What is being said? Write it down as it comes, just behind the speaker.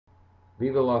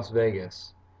Viva Las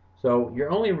Vegas. So you're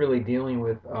only really dealing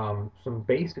with some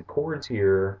basic chords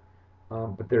here,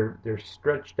 but they're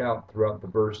stretched out throughout the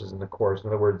verses and the chorus. In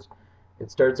other words, it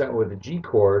starts out with a G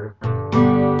chord. You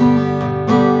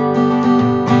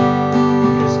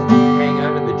just hang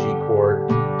on to the G chord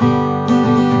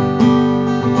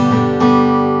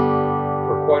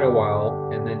for quite a while,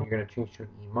 and then you're going to change to an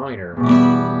E minor.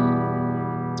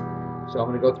 So I'm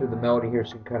going to go through the melody here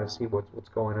so you can kind of see what's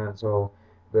going on. So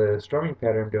the strumming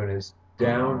pattern I'm doing is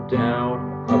down,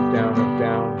 down, up, down, up,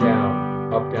 down,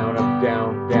 down, up, down, up,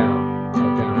 down, down,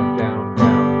 up, down, up, down,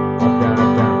 down, up, down,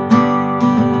 up, down.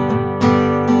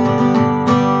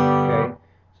 Okay,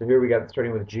 so here we got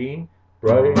starting with G.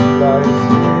 Bright light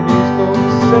city's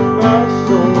gonna set my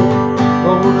soul,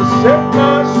 gonna set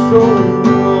my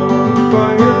soul on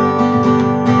fire.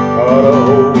 Got a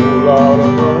whole lot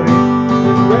of money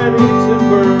ready to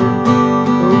burn.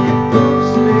 We'll get those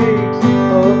snakes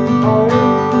up higher.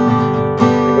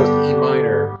 It goes to E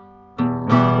minor.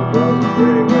 Those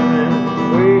pretty women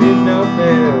waiting out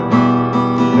there.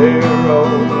 They're all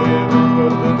living,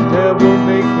 but the devil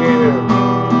may care.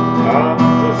 I'm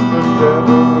just a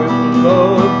devil with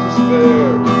love to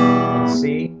spare.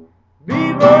 See,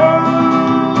 Viva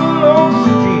Las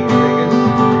Vegas.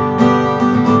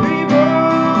 Viva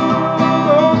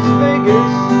Las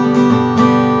Vegas.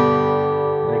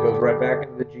 Right back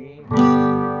into the G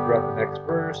throughout the next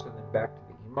verse, and then back to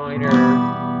the E minor,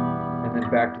 and then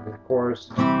back to the chorus,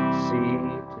 C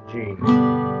to G,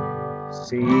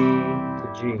 C to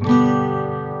G.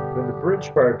 Then the bridge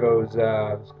part goes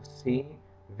C,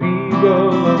 Viva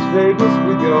Las Vegas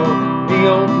with your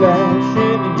neon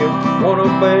flashing and your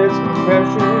one-of-best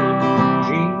compassion. G,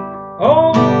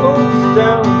 all goes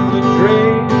down the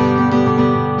drain.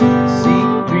 C,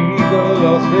 Viva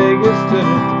Las Vegas to the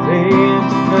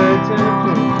dance. Then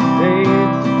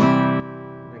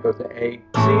it goes to A.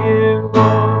 Seeing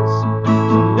once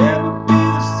will never be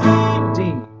the same. D.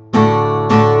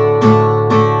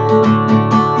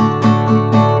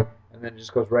 And then it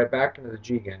just goes right back into the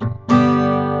G again.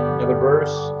 Another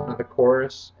verse, another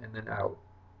chorus, and then out.